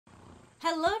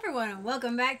Hello everyone and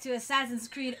welcome back to Assassin's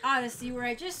Creed Odyssey, where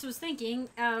I just was thinking,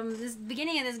 this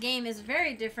beginning of this game is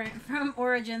very different from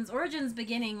Origins. Origins'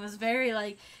 beginning was very,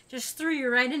 like, just threw you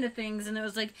right into things, and it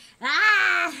was like,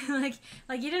 ah! like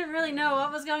you didn't really know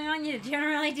what was going on, you had a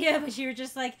general idea, but you were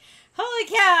just like, holy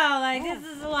cow, like, this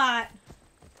is a lot.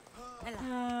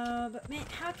 But man,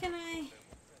 how can I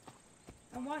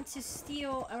want to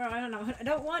steal, or I don't know, I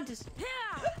don't want to,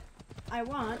 I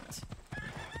want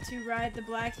to ride the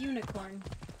black unicorn.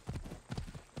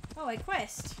 Oh, a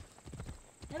quest.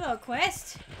 Hello,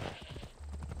 quest.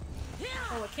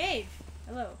 Oh, a cave.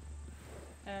 Hello.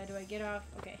 Do I get off?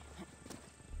 Okay.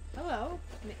 Hello,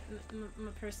 I'm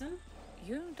a person.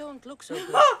 You don't look so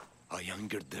good. I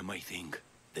angered them, I think.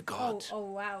 The gods.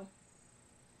 Oh, wow.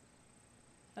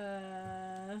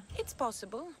 It's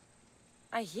possible.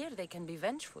 I hear they can be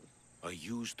vengeful. I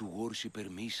used to worship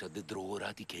Hermes at the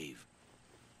Droorati cave.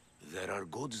 There are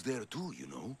gods there too, you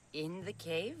know. In the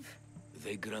cave?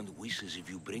 They grant wishes if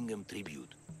you bring them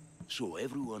tribute. So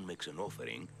everyone makes an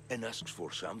offering and asks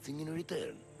for something in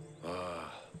return.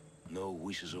 No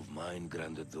wishes of mine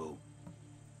granted though.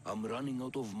 I'm running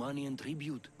out of money and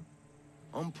tribute.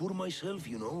 I'm poor myself,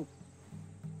 you know.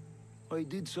 I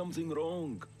did something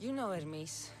wrong. You know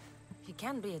Hermes. He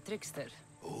can be a trickster.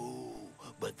 Oh,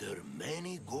 but there are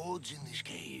many gods in this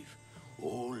cave,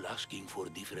 all asking for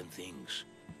different things.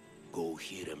 Go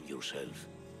hear them yourself.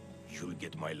 You'll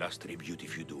get my last tribute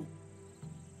if you do.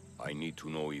 I need to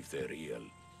know if they're real.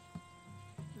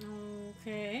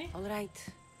 Okay. All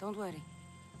right. Don't worry.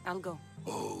 I'll go.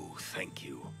 Oh, thank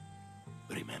you.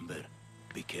 Remember,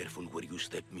 be careful where you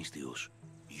step, Mistios.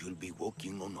 You'll be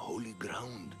walking on holy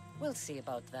ground. We'll see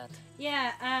about that.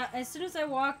 Yeah, as soon as I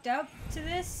walked up to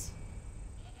this,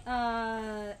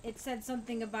 it said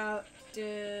something about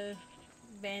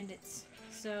bandits.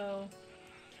 So,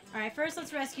 alright, first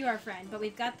let's rescue our friend, but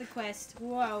we've got the quest.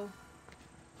 Whoa.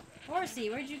 Odyssey,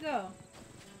 where'd you go?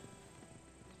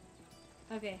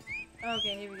 Okay.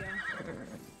 Okay, here we go.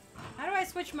 How do I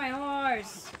switch my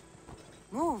horse?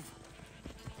 Move!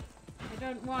 I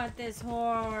don't want this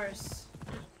horse.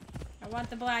 I want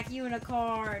the black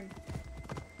unicorn.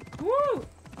 Woo!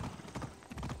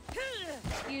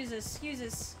 Excuse us, excuse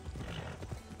us.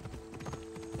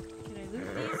 Can I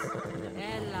loot these?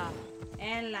 Ella.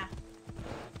 Ella.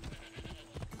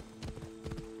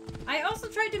 I also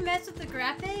tried to mess with the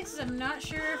graphics. I'm not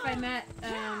sure if I'm at,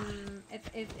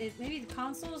 if maybe the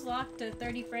console's locked to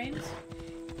 30 frames,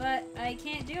 but I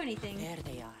can't do anything. There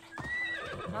they are.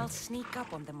 I'll sneak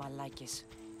up on them, Malakis.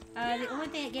 The only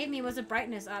thing it gave me was a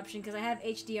brightness option because I have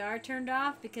HDR turned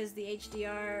off because the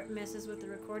HDR messes with the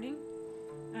recording.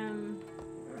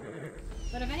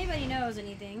 But if anybody knows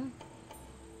anything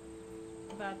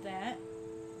about that,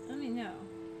 let me know.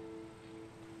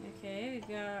 Okay, we've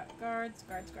got guards.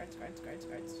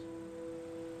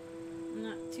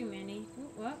 Not too many. Ooh,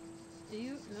 what? Do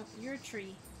you? Nope, you're a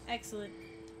tree. Excellent.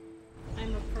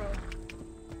 I'm a pro.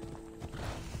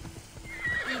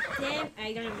 Eat them.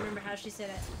 I don't even remember how she said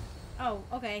it. Oh,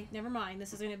 okay. Never mind.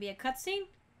 This is going to be a cutscene.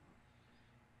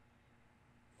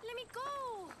 Let me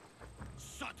go!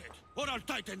 Shut it, or I'll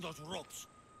tighten those ropes.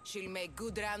 She'll make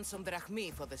good ransom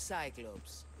drachmi for the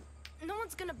Cyclops. No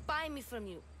one's gonna buy me from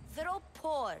you. They're all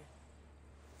poor.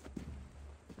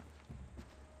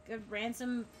 Good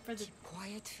ransom for the Keep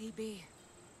quiet, Phoebe.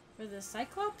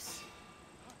 Cyclops?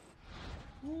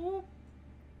 Whoop.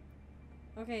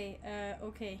 Okay,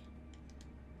 okay.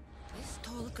 This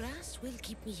tall grass will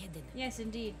keep me hidden. Yes,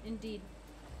 indeed, indeed.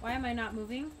 Why am I not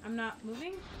moving? I'm not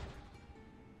moving?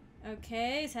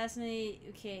 Okay, assassinate.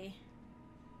 Okay.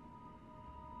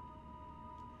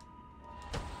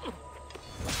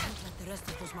 Can't let the rest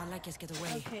of those Malakis get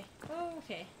away. Okay.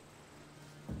 Okay.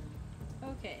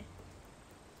 Okay.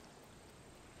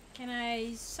 Can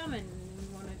I summon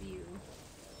one of you?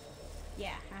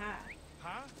 Yeah, haha.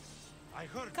 Huh? I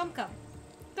heard. Come, come.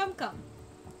 Come, come.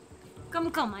 Come,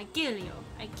 come, I kill you.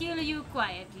 I kill you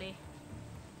quietly.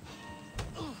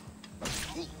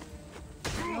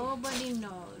 Nobody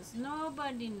knows.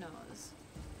 Nobody knows.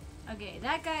 Okay,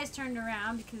 that guy's turned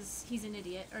around because he's an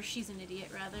idiot. Or she's an idiot,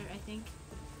 rather, I think.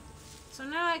 So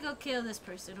now I go kill this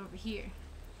person over here.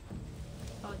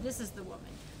 Oh, this is the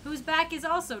woman. Whose back is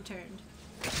also turned.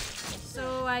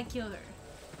 So I kill her.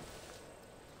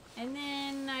 And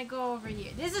then I go over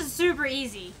here. This is super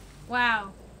easy.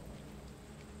 Wow.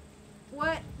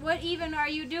 What even are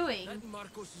you doing? That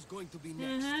Marcos is going to be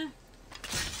next.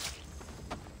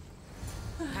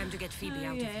 Time to get Phoebe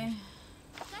out of here.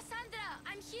 Cassandra,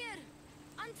 I'm here!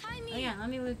 Untie me! Oh yeah, let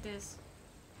me loot this.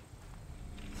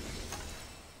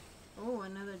 Oh,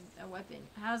 a weapon.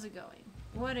 How's it going?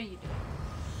 What are you doing?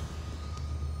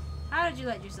 How did you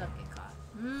let yourself get caught?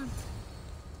 Hmm?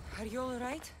 Are you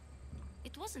alright?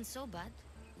 It wasn't so bad.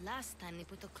 Last time they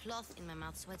put a cloth in my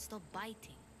mouth so I'd stop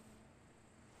biting.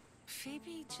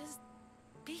 Phoebe, just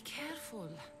be careful.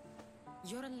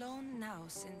 You're alone now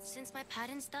Since my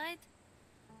parents died,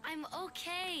 I'm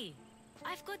okay.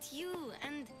 I've got you,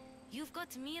 and you've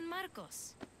got me and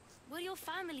Marcos. We're your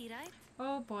family, right?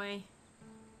 Oh boy.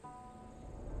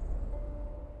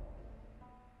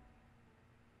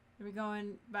 Are we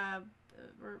going,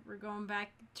 we're going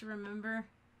back to remember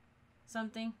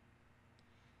something?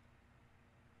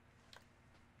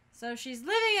 So she's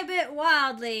living a bit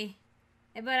wildly,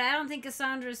 but I don't think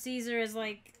Cassandra sees her as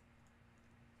like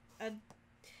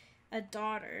a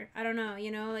daughter. I don't know, you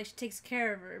know, like she takes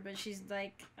care of her, but she's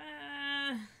like,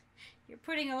 you're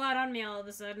putting a lot on me all of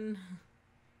a sudden.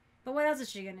 But what else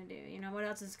is she gonna do? You know, what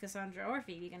else is Cassandra or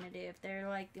Phoebe gonna do if they're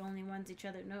like the only ones each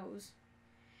other knows?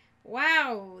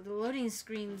 Wow, the loading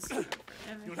screens.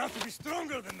 You'll have to be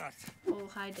stronger than that. Oh,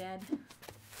 hi, Dad.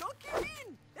 Don't give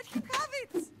in! Let him have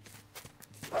it!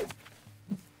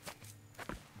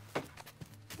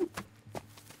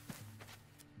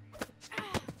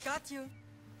 Got you.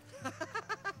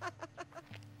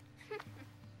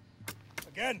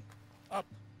 Again. Up.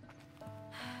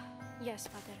 Yes,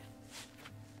 Father.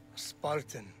 A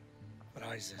Spartan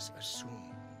rises as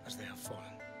soon as they have fallen.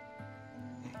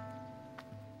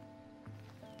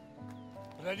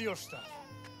 Ready your stuff.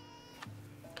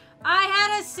 I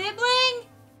had a sibling?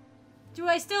 Do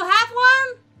I still have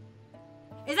one?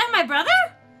 Is that my brother?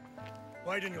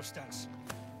 Widen your stance.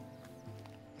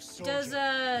 A soldier Does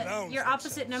grounds your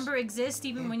opposite themselves. number exist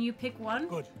even when you pick one?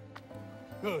 Good.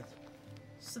 Good.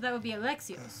 So that would be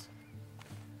Alexios.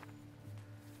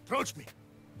 Approach me.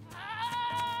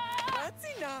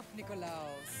 That's enough,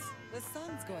 Nikolaos. The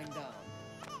sun's going down.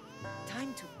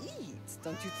 Time to eat,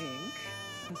 don't you think?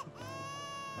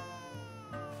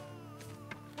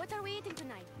 What are we eating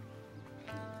tonight?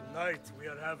 Tonight we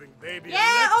are having baby Yeah,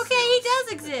 Alexios. okay, he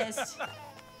does exist.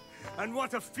 And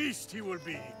what a feast he will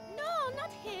be. No,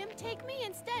 not him. Take me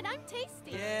instead. I'm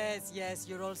tasty. Yes, yes,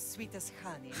 you're all sweet as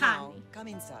honey. Now, Honey. come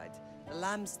inside. The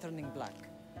lamb's turning black.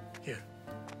 Here.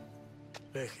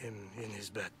 Lay him in his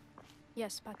bed.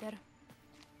 Yes, Pater.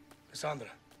 Cassandra.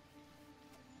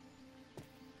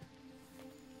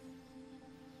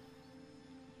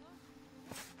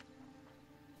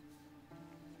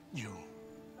 You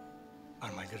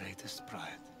are my greatest pride.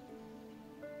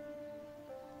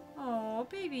 Oh,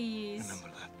 babies.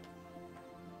 Remember that.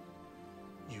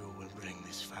 You will bring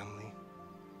this family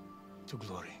to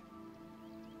glory.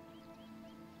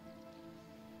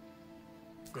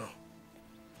 Go.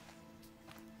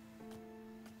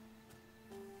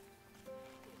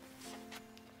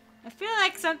 I feel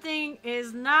like something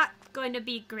is not going to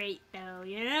be great, though,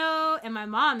 you know? And my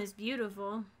mom is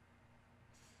beautiful.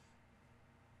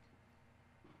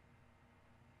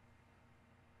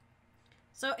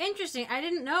 So interesting. I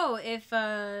didn't know if,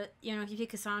 you know, if you pick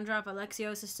Cassandra, if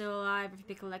Alexios is still alive. If you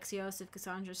pick Alexios, if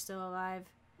Cassandra's still alive.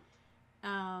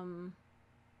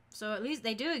 So at least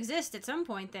they do exist at some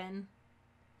point then.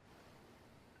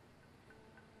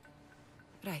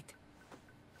 Right.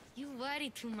 You worry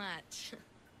too much.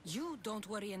 You don't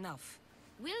worry enough.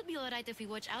 We'll be alright if we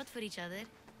watch out for each other.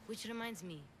 Which reminds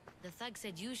me, the thug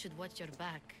said you should watch your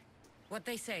back. What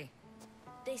they say?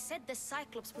 They said the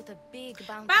Cyclops put a big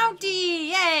bounty on you. Bounty!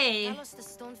 Yay! Talos the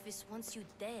Stonefist wants you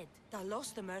dead.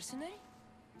 Talos the mercenary?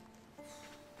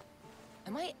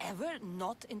 Am I ever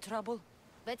not in trouble?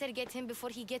 Better get him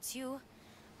before he gets you.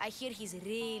 I hear he's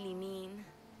really mean.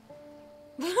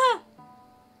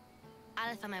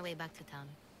 I'll find my way back to town.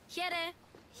 Here!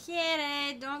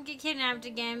 Here, don't get kidnapped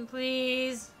again,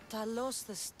 please. Talos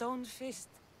the Stone Fist.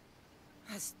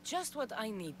 That's just what I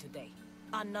need today.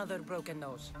 Another broken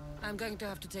nose. I'm going to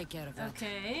have to take care of that.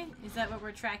 Okay, is that what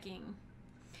we're tracking?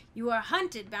 You are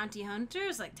hunted. Bounty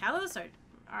hunters like Talos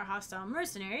are hostile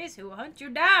mercenaries who will hunt you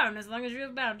down as long as you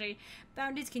have bounty.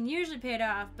 Bounties can usually pay it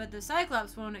off, but the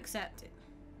Cyclops won't accept it.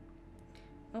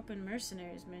 Open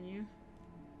mercenaries menu.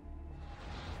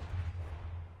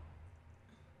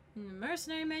 In the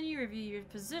mercenary menu, review your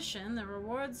position, the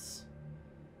rewards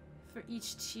for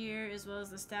each tier, as well as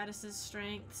the statuses,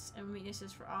 strengths, and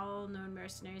weaknesses for all known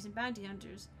mercenaries and bounty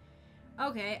hunters.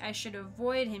 Okay, I should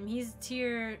avoid him. He's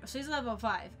tier... So he's level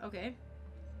 5. Okay.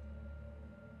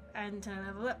 And to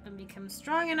level up and become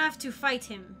strong enough to fight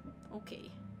him. Okay.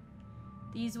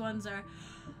 These ones are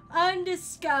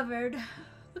undiscovered.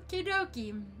 Okie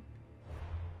dokie.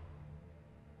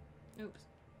 Oops.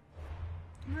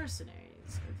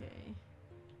 Mercenaries. Okay.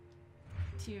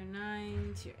 Tier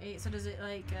 9, tier 8. So does it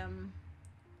like,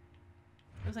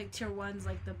 Looks like tier 1's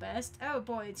like the best. Oh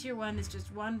boy, tier 1 is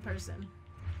just one person.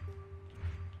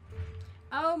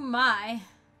 Oh my.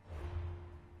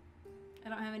 I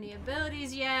don't have any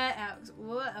abilities yet.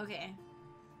 What? Okay.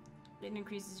 It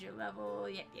increases your level.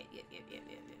 Yep.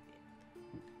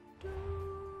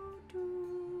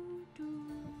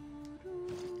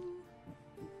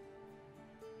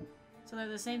 So they're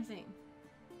the same thing.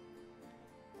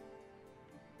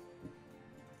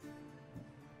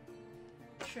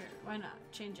 Sure, why not?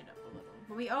 Change it up a little.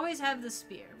 But we always have the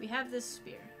spear. We have this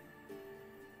spear.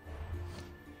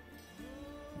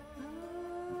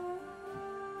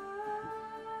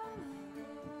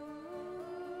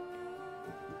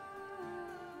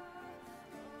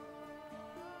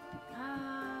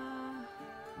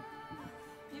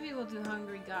 Maybe we'll do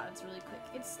Hungry Gods really quick.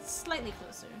 It's slightly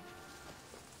closer.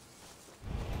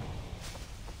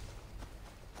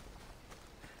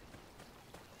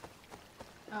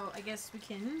 Oh, I guess we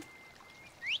can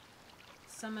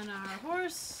summon our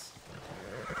horse.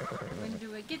 When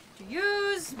do I get to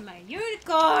use my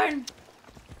unicorn?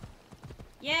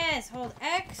 Yes, hold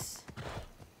X.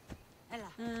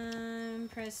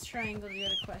 Press triangle to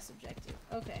get a quest objective.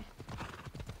 Okay.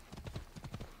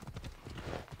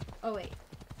 Oh wait.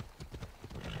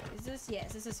 Is this?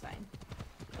 Yes, this is fine.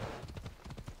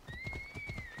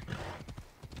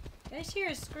 Did I hear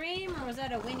a scream, or was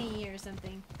that a whinny or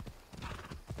something?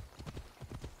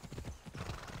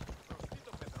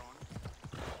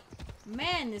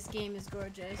 Man, this game is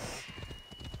gorgeous.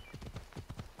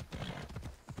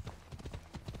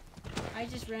 I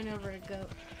just ran over a goat.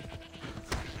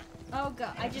 Oh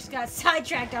god, I just got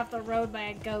sidetracked off the road by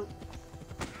a goat.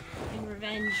 In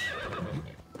revenge.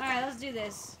 Alright, let's do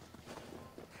this.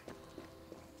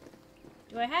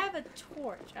 Do I have a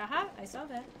torch? Aha, I saw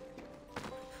that.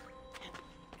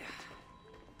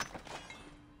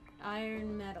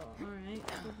 Iron metal. Alright,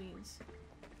 cool beans.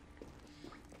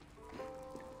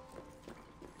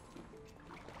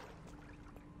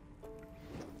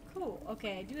 Cool.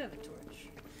 Okay, I do have a torch.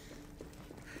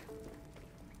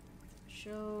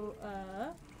 Show,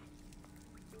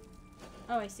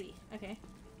 oh, I see. Okay.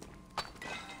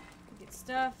 Get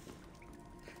stuff.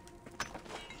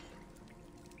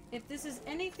 If this is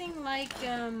anything like,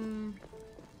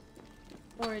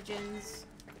 Origins,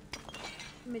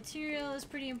 material is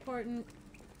pretty important,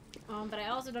 but I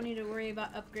also don't need to worry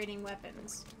about upgrading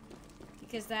weapons,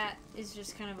 because that is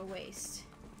just kind of a waste.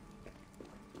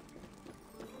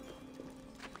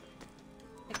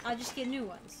 Like, I'll just get new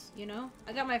ones, you know?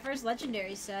 I got my first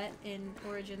legendary set in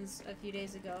Origins a few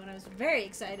days ago, and I was very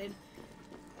excited.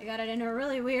 I got it in a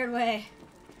really weird way.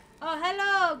 Oh,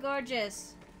 hello,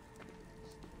 gorgeous!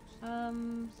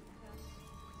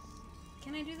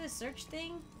 Can I do the search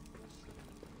thing?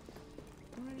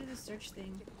 I want to do the search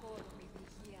thing.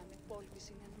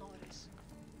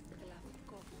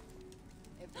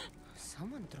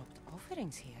 Someone dropped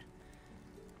offerings here.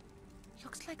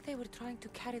 Looks like they were trying to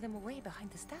carry them away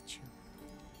behind the statue.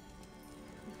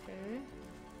 Okay.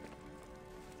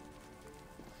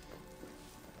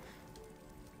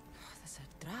 There's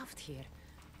a draft here.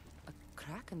 A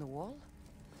crack in the wall?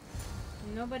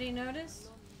 Nobody noticed?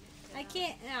 I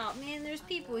can't. Oh man, there's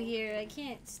people here. I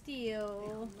can't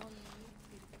steal.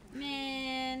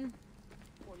 Man.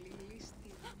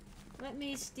 Let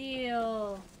me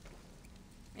steal.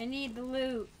 I need the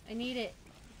loot. I need it.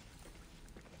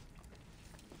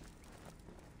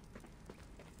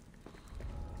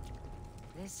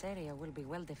 This area will be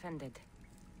well defended.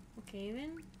 Okay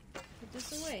then. Put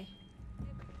this away.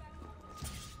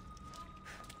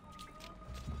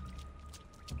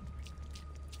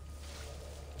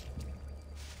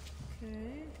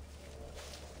 Okay.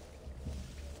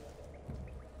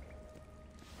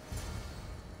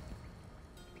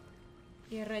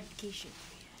 Eradication.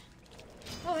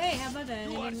 Oh hey, how about that? I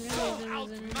didn't realize there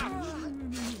was an...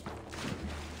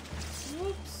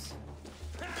 Whoops.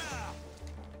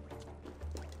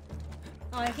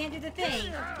 Oh, I can't do the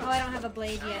thing. Oh, I don't have a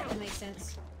blade yet. That makes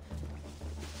sense.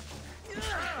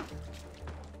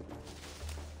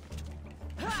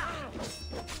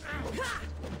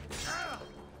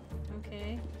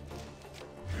 Okay.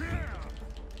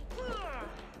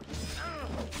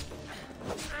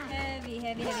 Heavy,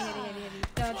 heavy, heavy, heavy, heavy, heavy.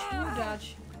 Dodge. Ooh,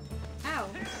 dodge. Ow.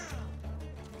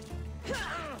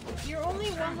 You're only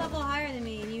one level higher than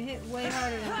me, and you hit way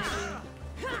harder than I do.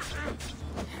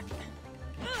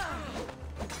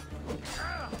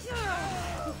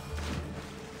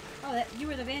 Oh, that you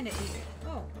were the bandit leader.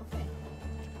 Oh, okay.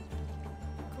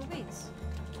 Cool beans.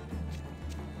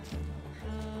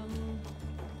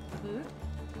 Loot?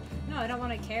 No, I don't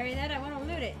want to carry that. I want to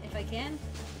loot it if I can.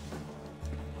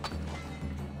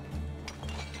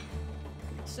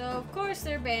 So, of course,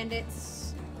 they're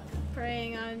bandits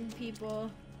preying on people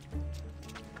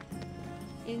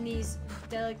in these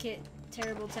delicate,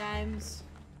 terrible times.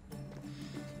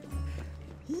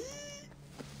 Go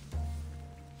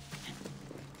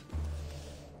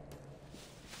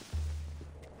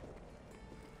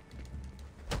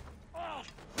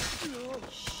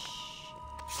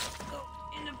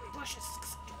in the bushes.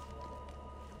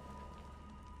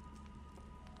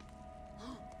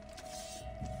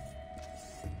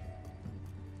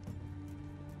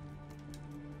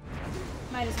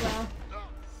 Might as well.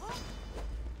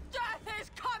 Death is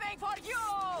coming for you!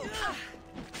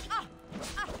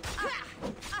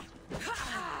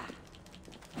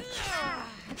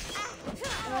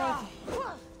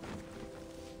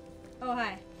 Oh,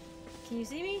 hi. Can you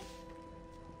see me?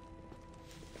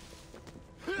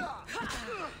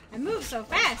 I move so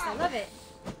fast. I love it.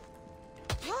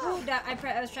 Ooh,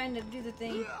 I was trying to do the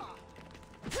thing.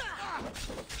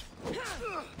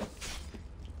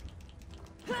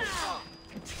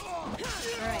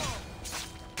 Alright.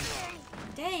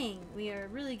 Dang, we are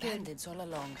really good. Bandits all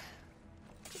along.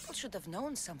 People should have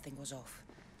known something was off.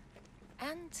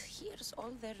 And here's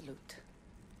all their loot.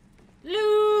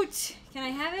 Loot! Can I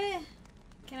have it?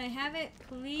 Can I have it,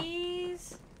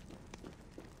 please?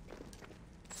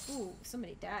 Ooh,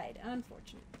 somebody died.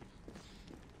 Unfortunate.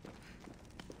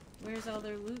 Where's all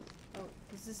their loot? Oh,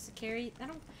 is this a carry? I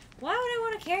don't... Why would I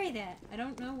want to carry that? I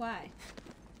don't know why.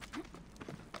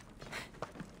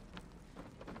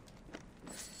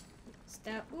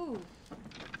 Stop. Ooh.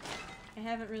 I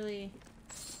haven't really...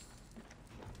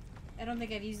 I don't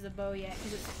think I've used the bow yet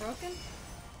because it's broken.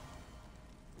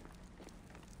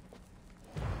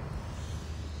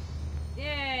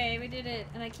 Yay, we did it.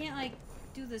 And I can't, like,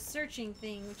 do the searching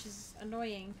thing, which is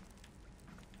annoying.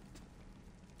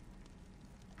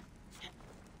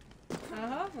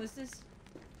 Uh-huh, what's this?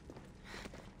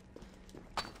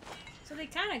 So they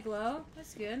kind of glow.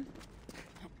 That's good.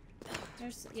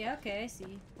 There's, yeah, okay, I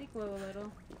see. They glow a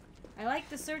little. I like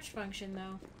the search function,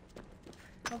 though.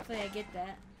 Hopefully I get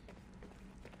that.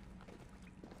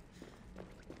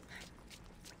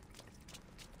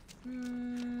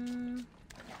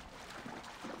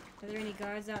 Are there any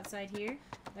guards outside here?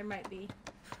 There might be.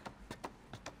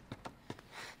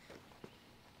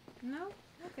 No?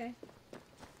 Okay.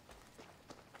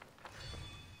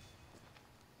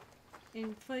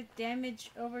 Inflict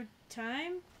damage over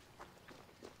time?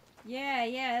 Yeah,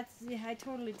 that's... Yeah, I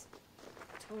totally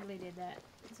did that.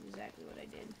 That's exactly what I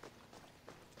did.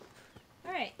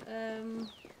 Alright,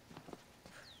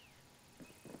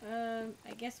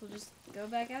 I guess we'll just go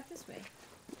back out this way.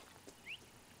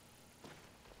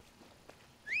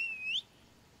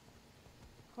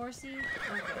 Horsey?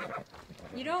 Okay.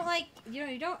 You don't like,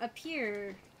 you don't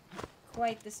appear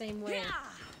quite the same way.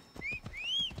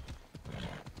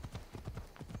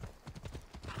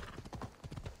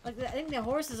 Like, I think the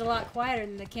horse is a lot quieter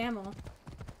than the camel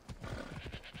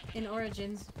in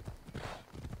Origins.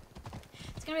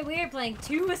 It's gonna be weird playing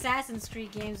 2 Assassin's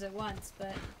Creed games at once,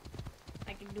 but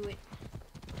I can do it.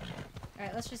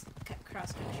 Alright, let's just cut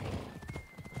cross country.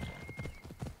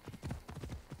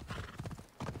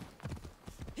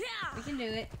 We can do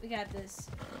it. We got this.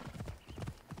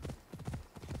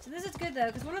 So this is good though,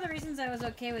 because one of the reasons I was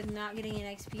okay with not getting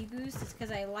an XP boost is because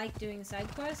I like doing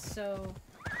side quests, so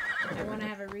I want to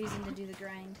have a reason to do the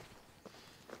grind.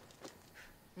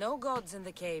 No gods in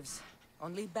the caves.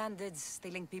 Only bandits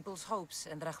stealing people's hopes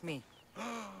and Rahmi.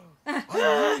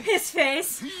 His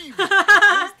face.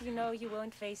 At least you know you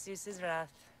won't face Zeus's wrath.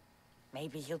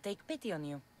 Maybe he'll take pity on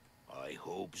you. I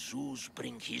hope Zeus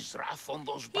bring his wrath on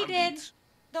those He bandits. did.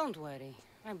 Don't worry.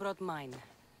 I brought mine.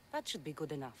 That should be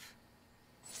good enough.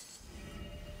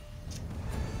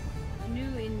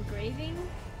 New engraving?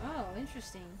 Oh,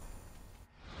 interesting.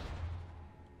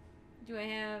 Do I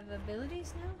have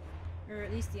abilities now? Or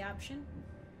at least the option?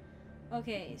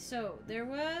 Okay, so there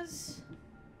was...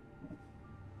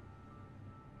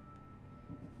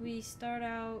 We start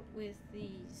out with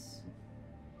these.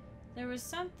 There was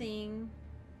something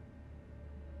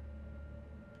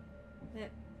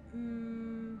that...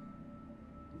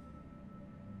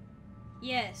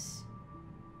 Yes.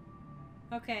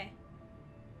 Okay.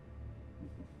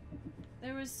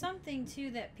 There was something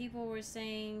too that people were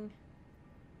saying...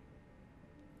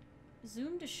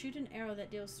 Zoom to shoot an arrow that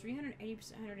deals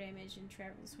 380% hunter damage and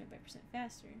travels 25%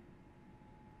 faster.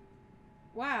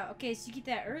 Wow, okay, so you get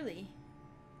that early.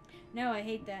 No, I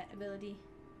hate that ability.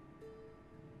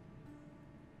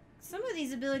 Some of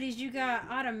these abilities you got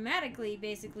automatically,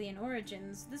 basically, in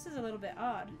Origins. This is a little bit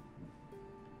odd.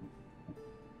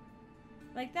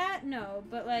 Like that? No,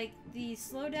 but like the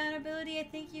slowdown ability I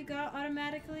think you got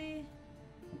automatically.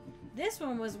 This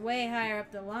one was way higher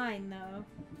up the line, though.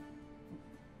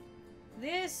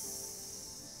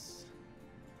 This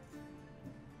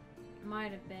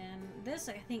might have been. This,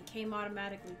 I think, came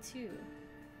automatically, too.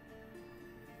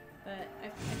 But I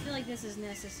feel like this is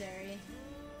necessary.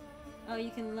 Oh,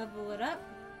 you can level it up?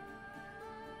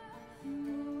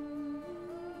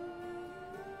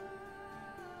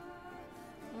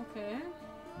 Okay.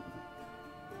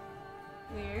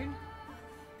 Weird.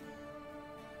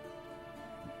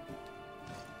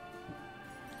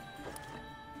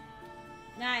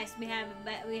 Nice, we have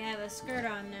a skirt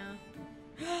on now.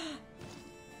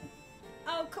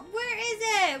 Oh, where is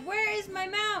it? Where is my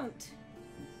mount?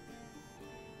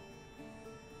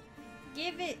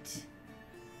 Give it.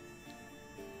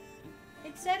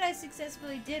 It said I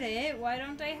successfully did it. Why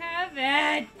don't I have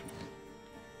it?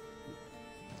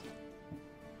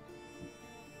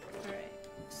 Alright.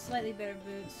 Slightly better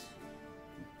boots.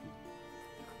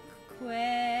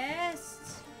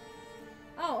 Quest.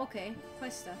 Oh, okay.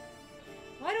 Quest stuff.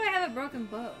 Why do I have a broken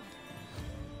bow?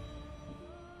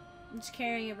 I'm just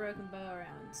carrying a broken bow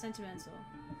around. Sentimental.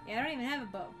 Yeah, I don't even have a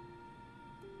bow.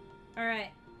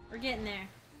 Alright. We're getting there.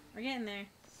 We're getting there.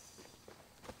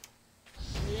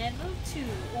 Level 2.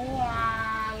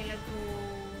 Wow, we look cool.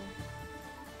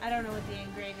 I don't know what the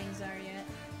engravings are yet.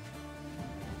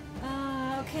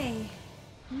 Okay.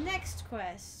 Next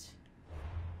quest.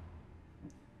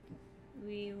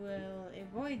 We will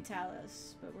avoid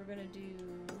Talos, but we're gonna do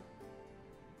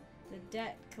the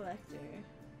debt collector.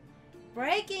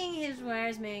 Breaking his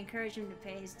wares may encourage him to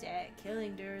pay his debt.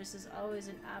 Killing Durus is always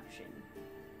an option.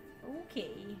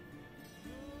 Okay.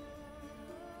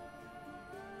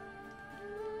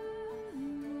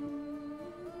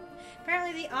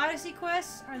 Apparently the Odyssey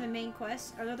quests are the main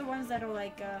quests. Are they the ones that are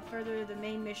like further the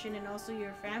main mission and also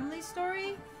your family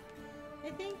story? I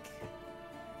think.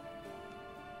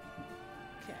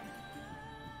 Okay.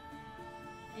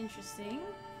 Interesting.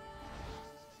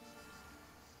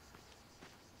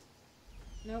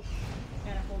 Nope.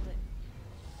 Gotta hold it.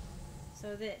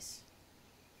 So this.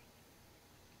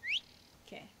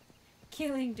 Okay.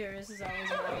 Killing Durus is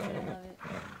always an option. I love it.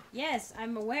 Yes,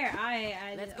 I'm aware.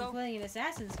 I'm playing an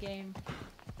Assassin's game.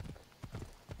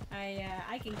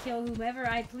 I can kill whomever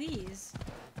I please.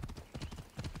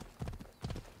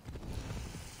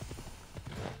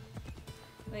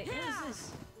 Wait, what is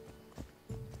this?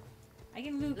 I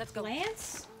can loot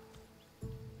plants?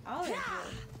 Olive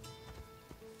wood.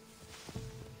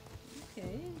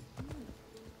 Okay.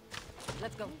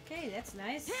 Let's go. Okay, that's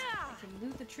nice. I can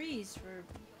loot the trees for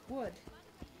wood.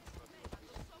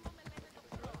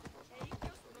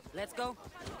 Let's go.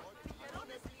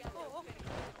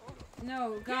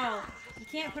 No, Gal, you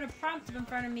can't put a prompt up in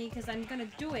front of me because I'm gonna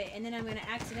do it and then I'm gonna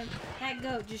accident. That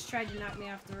goat just tried to knock me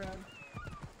off the road.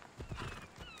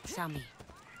 Sammy,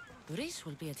 Doris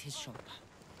will be at his shop.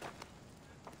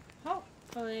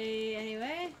 Hopefully,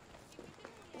 anyway.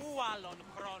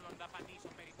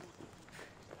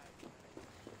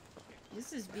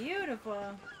 This is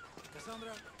beautiful.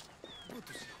 Cassandra, good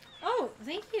to see you. Oh,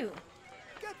 thank you.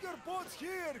 Get your boats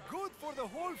here. Good for the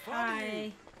whole family.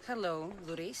 Hi. Hello,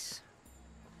 Doris.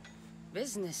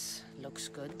 Business looks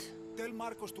good. Tell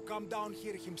Marcos to come down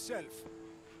here himself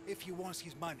if he wants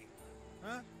his money.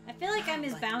 Huh? I feel like I'm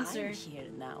his But bouncer. I'm here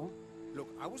now. Look,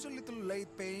 I was a little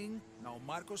late paying. Now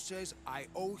Marcos says I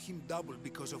owe him double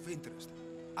because of interest.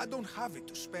 I don't have it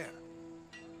to spare.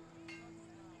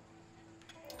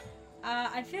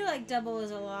 I feel like double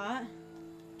is a lot.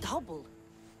 Double?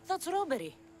 That's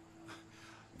robbery.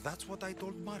 That's what I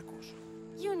told Marcos.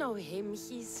 You know him,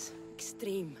 he's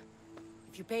extreme.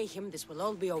 If you pay him, this will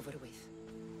all be over with.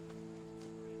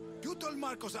 You told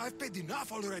Marcos I've paid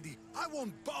enough already. I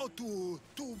won't bow to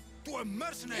a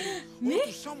mercenary or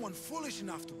to someone foolish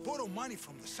enough to borrow money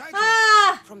from the Cyclops.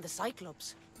 Ah! From the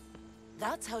Cyclops?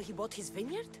 That's how he bought his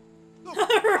vineyard? Look,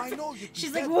 I know you'd be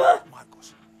She's like, dead, what?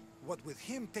 Marcos. What with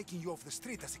him taking you off the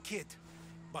street as a kid.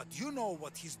 But you know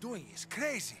what he's doing is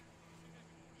crazy.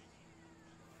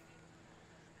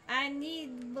 I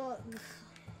need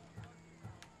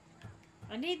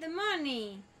the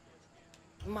money.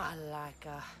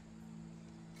 Malaka.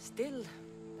 Still,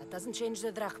 that doesn't change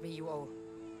the drachma you owe.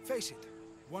 Face it,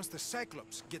 once the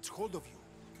Cyclops gets hold of you,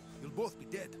 you'll both be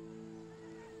dead.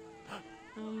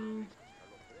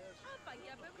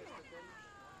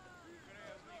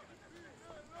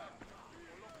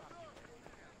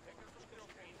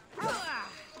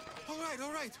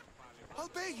 All right. I'll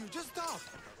pay you, just stop.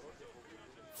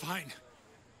 Fine.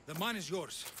 The money's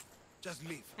yours. Just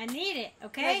leave. I need it,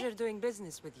 okay? Pleasure doing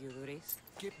business with you, Doris.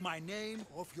 Keep my name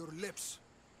off your lips.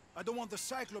 I don't want the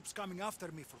Cyclops coming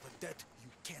after me for the debt you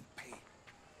can't pay.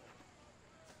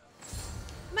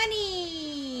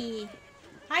 Money!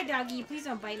 Hi, doggy. Please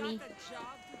don't bite me.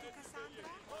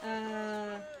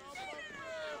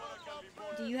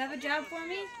 Do you have a job for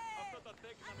me?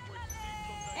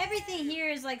 Everything here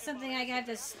is like something I have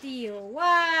to steal.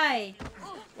 Why?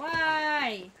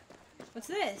 Why? What's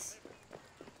this?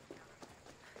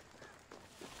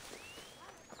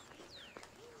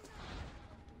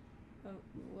 Oh,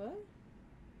 what?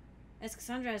 As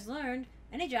Cassandra has learned,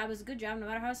 any job is a good job no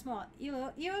matter how small.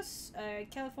 Eos, a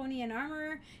Californian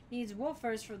armorer, needs wolf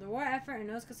furs for the war effort and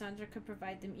knows Cassandra could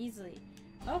provide them easily.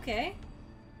 Okay.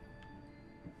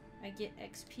 I get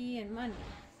XP and money.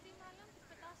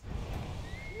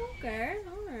 Okay,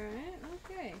 alright,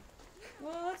 okay.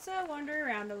 Well, let's wander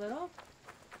around a little.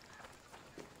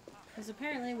 Because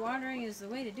apparently wandering is the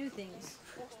way to do things.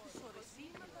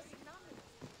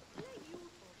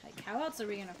 Like, how else are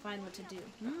we going to find what to do?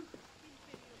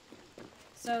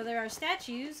 So there are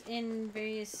statues in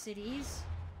various cities.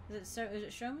 Does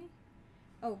it show me?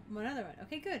 Oh, another one.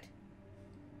 Okay, good.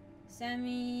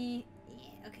 Sammy.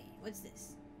 Yeah, okay. What's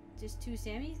this? Just 2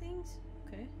 Sammy things?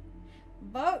 Okay.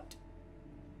 Boat!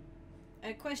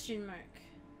 A question mark.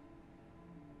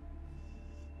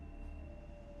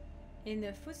 In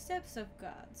the footsteps of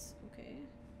gods. Okay.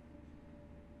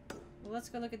 Well, let's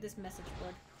go look at this message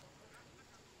board.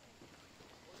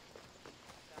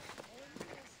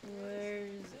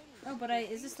 Where's it? Oh, but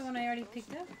is this the one I already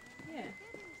picked up? Yeah.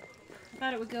 I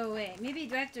thought it would go away. Maybe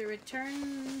do I have to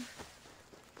return?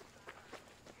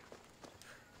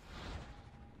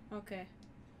 Okay.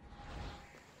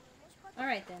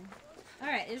 Alright then.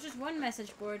 Alright, there's just one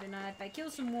message board, and if I kill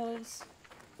some wolves,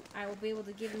 I will be able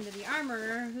to give them to the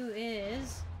armorer, who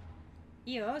is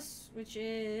Eos, which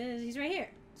is... he's right here.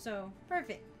 So,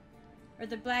 perfect. Or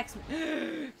the blacksmith.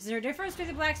 Is there a difference between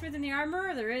the blacksmith and the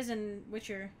armorer? There is in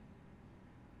Witcher.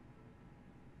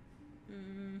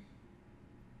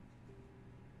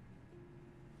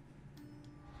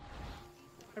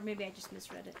 Or maybe I just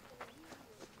misread it.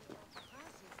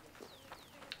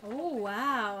 Oh,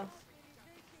 wow.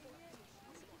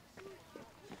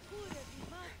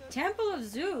 Temple of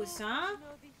Zeus, huh?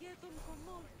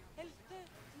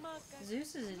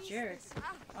 Zeus is a jerk,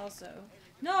 also.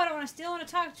 No, I don't want to steal. I want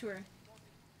to talk to her.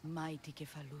 Mighty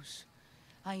Cephalus,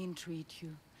 I entreat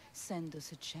you, send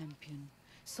us a champion,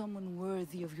 someone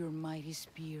worthy of your mighty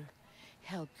spear.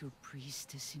 Help your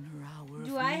priestess in her hour of need.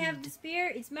 Do I have the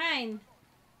spear? It's mine.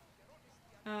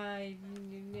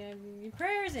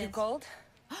 Prayers You in. called?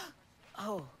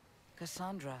 Oh,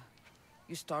 Cassandra,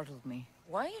 you startled me.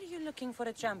 Why are you looking for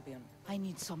a champion? I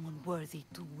need someone worthy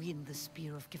to win the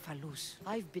spear of Cephalus.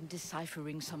 I've been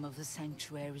deciphering some of the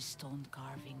sanctuary's stone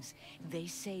carvings. They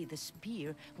say the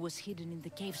spear was hidden in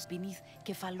the caves beneath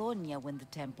Kefalonia when the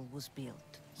temple was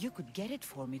built. You could get it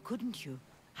for me, couldn't you?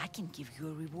 I can give you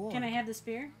a reward. Can I have the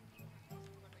spear?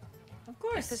 Of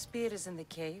course. If the spear is in the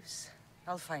caves,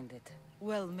 I'll find it.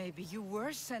 Well, maybe you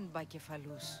were sent by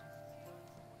Cephalus.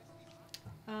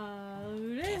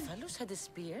 Cephalus had a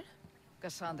spear?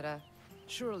 Cassandra,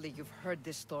 surely you've heard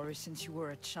this story since you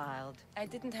were a child. I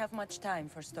didn't have much time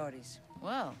for stories.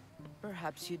 Well,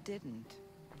 perhaps you didn't.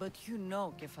 But you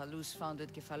know Cephalus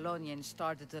founded Kefalonia and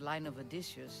started the line of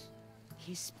Odysseus.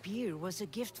 His spear was a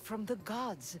gift from the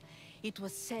gods. It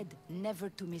was said never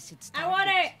to miss its target. I want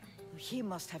it! He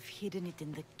must have hidden it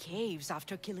in the caves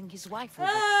after killing his wife.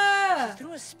 Ah! He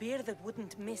threw a spear that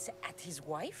wouldn't miss at his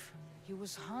wife? He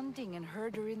was hunting and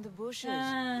heard her in the bushes.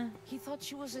 He thought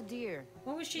she was a deer.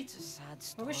 What was she? It's a sad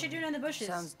story. What was she doing in the bushes?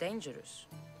 Sounds dangerous.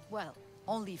 Well,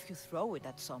 only if you throw it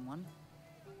at someone.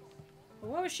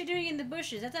 What was she doing in the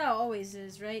bushes? That's how it always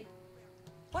is, right?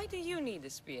 Why do you need a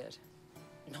spear?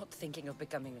 Not thinking of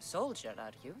becoming a soldier,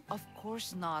 are you? Of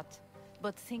course not.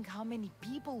 But think how many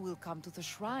people will come to the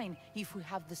shrine if we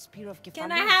have the spear of Cephalus.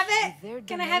 Can I have it? With their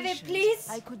Can I have it, donations, please?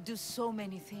 I could do so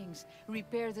many things.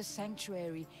 Repair the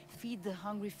sanctuary, feed the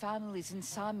hungry families in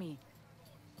Sami.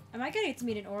 Am I gonna get to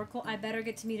meet an oracle? I better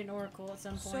get to meet an oracle at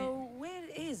some point. So, where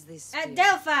is this spear? At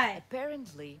Delphi!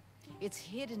 Apparently, it's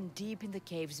hidden deep in the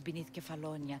caves beneath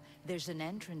Kefalonia. There's an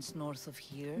entrance north of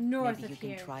here. North Maybe of you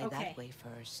here. can try Okay. that way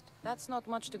first. That's not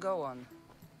much to go on.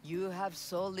 You have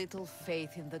so little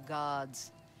faith in the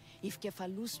gods. If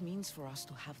Cephalus means for us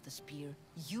to have the spear,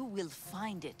 you will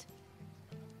find it.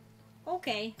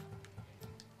 Okay.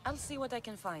 I'll see what I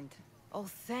can find. Oh,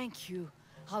 thank you.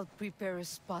 I'll prepare a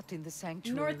spot in the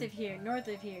sanctuary. North of here, north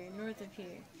of here, north of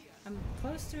here. I'm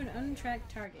close to an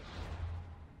untracked target.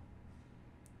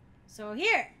 So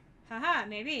here! Haha,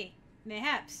 maybe.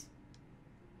 Mayhaps.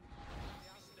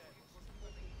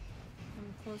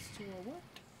 I'm close to a what?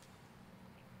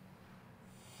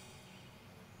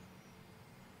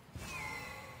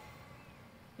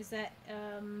 Is that,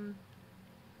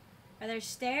 are there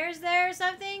stairs there or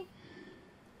something?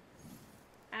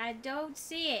 I don't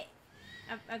see it.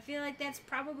 I feel like that's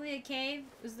probably a cave.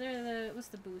 Was there the... What's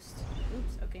the boost?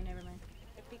 Oops. Okay, never mind.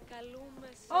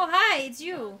 Oh, hi! It's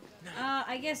you!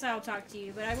 I guess I'll talk to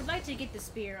you, but I would like to get the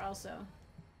spear also.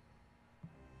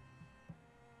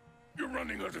 You're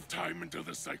running out of time until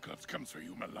the Cyclops comes for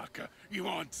you, Malaka. He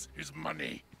wants his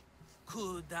money.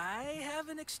 Could I have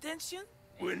an extension?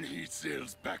 When he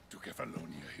sails back to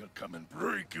Kefalonia, he'll come and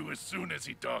break you as soon as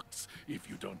he docks, if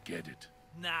you don't get it.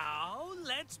 Now,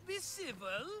 let's be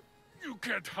civil. You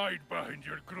can't hide behind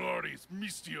your glories,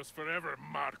 Mistios forever,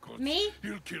 Marcos. Me?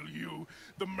 He'll kill you,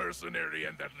 the mercenary,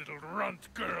 and that little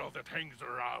runt girl that hangs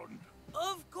around.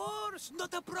 Of course,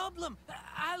 not a problem.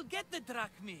 I'll get the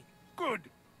drachmi. Good.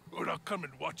 Or I'll come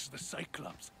and watch the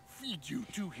Cyclops feed you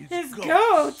to his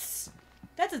goats.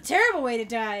 That's a terrible way to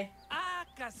die. Ah,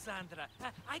 Cassandra,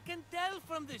 I can tell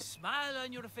from the smile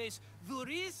on your face,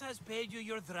 Duris has paid you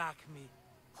your drachmi.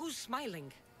 Who's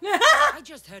smiling? I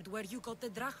just heard where you got the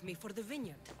drachmi for the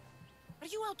vineyard. Are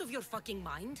you out of your fucking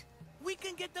mind? We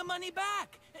can get the money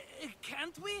back,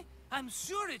 can't we? I'm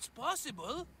sure it's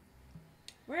possible.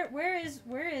 Where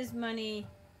is money?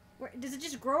 Does it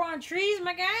just grow on trees,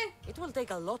 my guy? It will take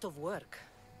a lot of work.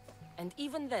 And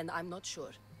even then, I'm not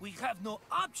sure. We have no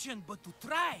option but to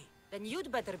try. Then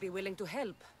you'd better be willing to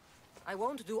help. I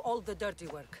won't do all the dirty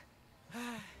work.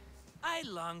 I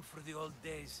long for the old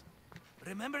days.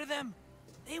 Remember them?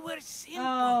 They were simple.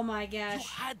 Oh my gosh.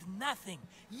 You had nothing,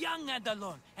 young and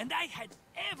alone, and I had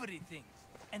everything.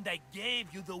 And I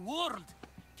gave you the world,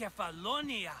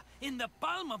 Kefalonia, in the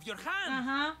palm of your hand.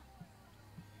 Uh-huh.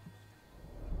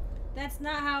 That's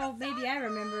not how maybe I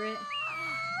remember it.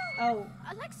 Oh.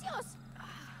 Alexios!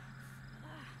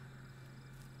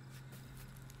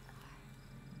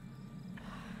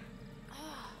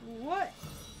 What?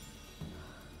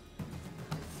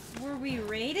 Were we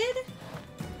raided?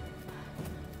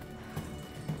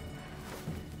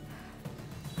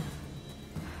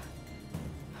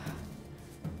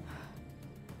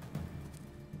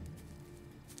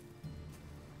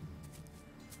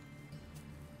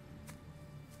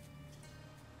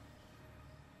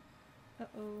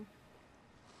 Uh-oh.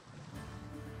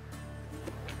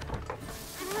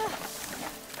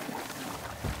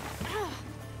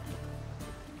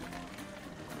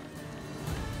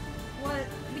 What?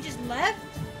 We just left?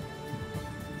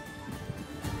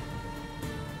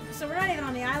 So we're not even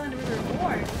on the island we were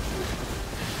born.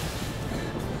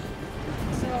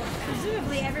 So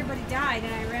presumably everybody died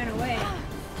and I ran away.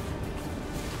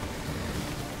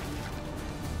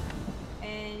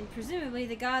 And presumably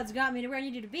the gods got me to where I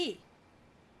needed to be.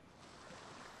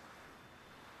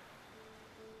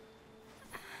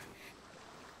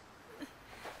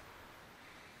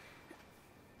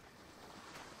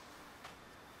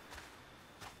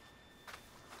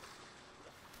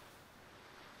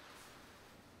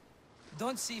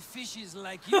 Don't see fishes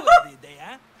like you every day,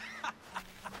 huh?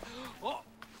 Oh!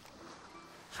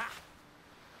 Ha!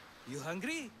 You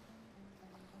hungry?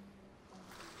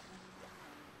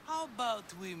 How about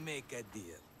we make a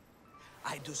deal?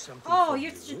 I do something Oh, for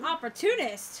you're you. such an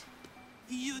opportunist.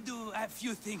 You do a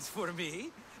few things for me.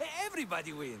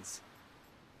 Everybody wins.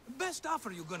 Best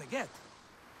offer you're gonna get.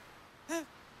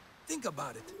 Think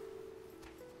about it.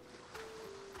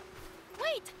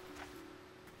 Wait!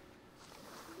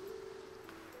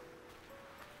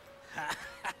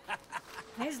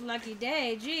 His lucky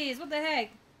day. Jeez, what the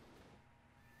heck?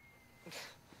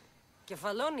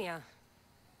 Kefalonia.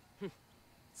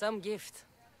 Some gift.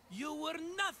 You were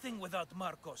nothing without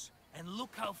Marcos. And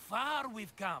look how far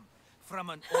we've come. From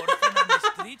an orphan on the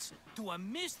streets to a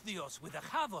Mistios with a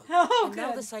hovel. Oh, And now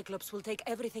good. the Cyclops will take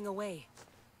everything away.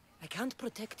 I can't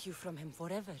protect you from him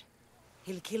forever.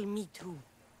 He'll kill me too.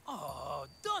 Oh,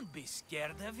 don't be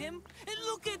scared of him. And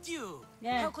look at you.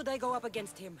 Yeah. How could I go up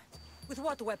against him? With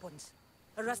what weapons?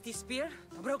 A rusty spear?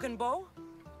 A broken bow?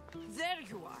 There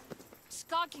you are.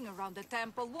 Skulking around the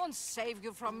temple won't save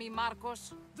you from me,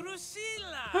 Marcos.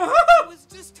 Drusilla! I was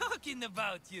just talking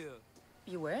about you.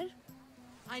 You were?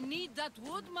 I need that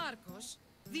wood, Marcos.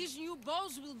 These new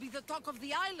bows will be the talk of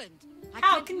the island. I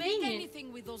How can't convenient. make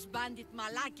anything with those bandit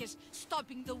malakes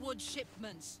stopping the wood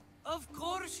shipments. Of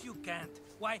course you can't.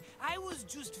 Why, I was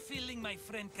just filling my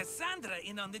friend Cassandra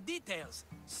in on the details.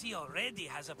 She already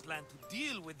has a plan to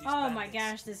deal with these Oh bandits. my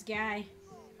gosh, this guy.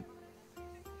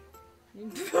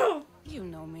 You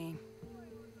know me.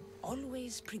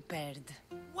 Always prepared.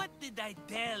 What did I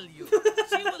tell you?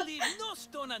 She will leave no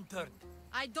stone unturned.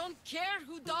 I don't care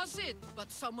who does it,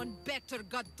 but someone better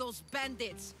got those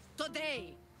bandits.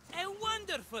 Today. A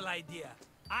wonderful idea.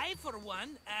 I, for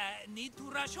one, need to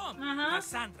rush home.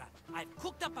 Cassandra, I've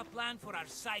cooked up a plan for our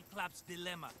Cyclops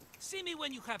dilemma. See me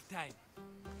when you have time.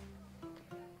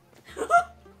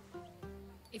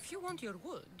 If you want your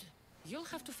wood, you'll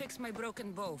have to fix my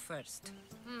broken bow first.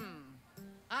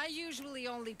 I usually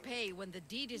only pay when the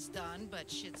deed is done,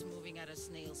 but shit's moving at a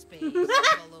snail's pace.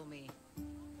 Follow me.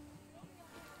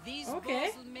 These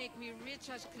bows will make me rich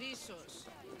as Chrysos.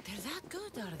 They're that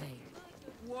good, are they?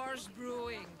 War's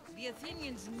brewing. The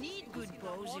Athenians need good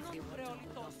bows if they want to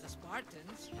hold off the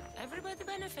Spartans. Everybody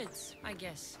benefits, I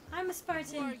guess. I'm a Who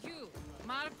Spartan. are you?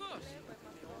 Marcos?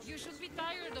 You should be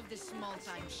tired of this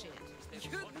small-time shit.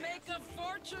 You'd make a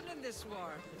fortune in this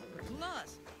war.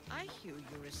 Plus, I hear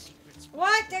you're a secret spy.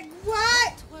 What?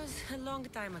 What? It was a long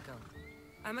time ago.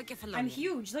 I'm a Kefalonian. I'm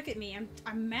huge. Look at me.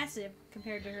 I'm massive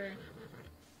compared to her.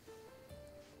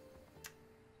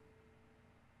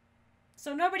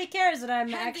 So nobody cares that I'm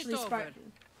Hand actually it over.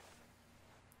 Spartan.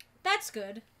 That's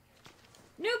good.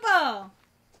 New bow.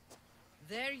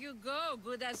 There you go,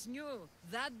 good as new.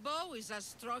 That bow is as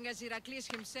strong as Heracles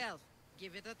himself.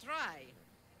 Give it a try.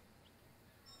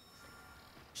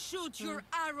 Shoot your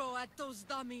arrow at those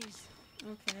dummies.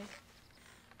 Okay.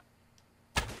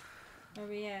 Or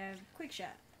we have quick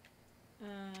shot.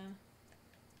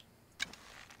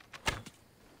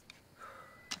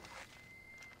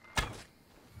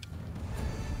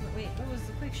 Wait, what was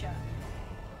the quick shot?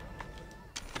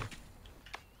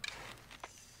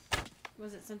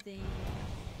 Was it something?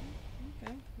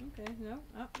 Okay, no.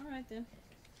 Oh, alright then.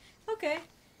 Okay.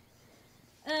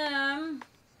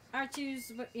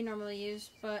 R2's what you normally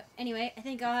use, but anyway, I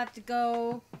think I'll have to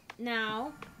go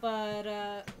now, but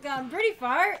gone pretty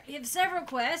far. We have several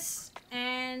quests,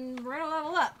 and we're gonna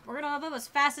level up. We're gonna level up as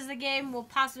fast as the game will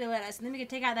possibly let us, and then we can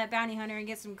take out that bounty hunter and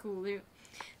get some cool loot.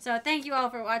 So thank you all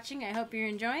for watching. I hope you're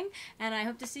enjoying, and I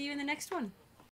hope to see you in the next one.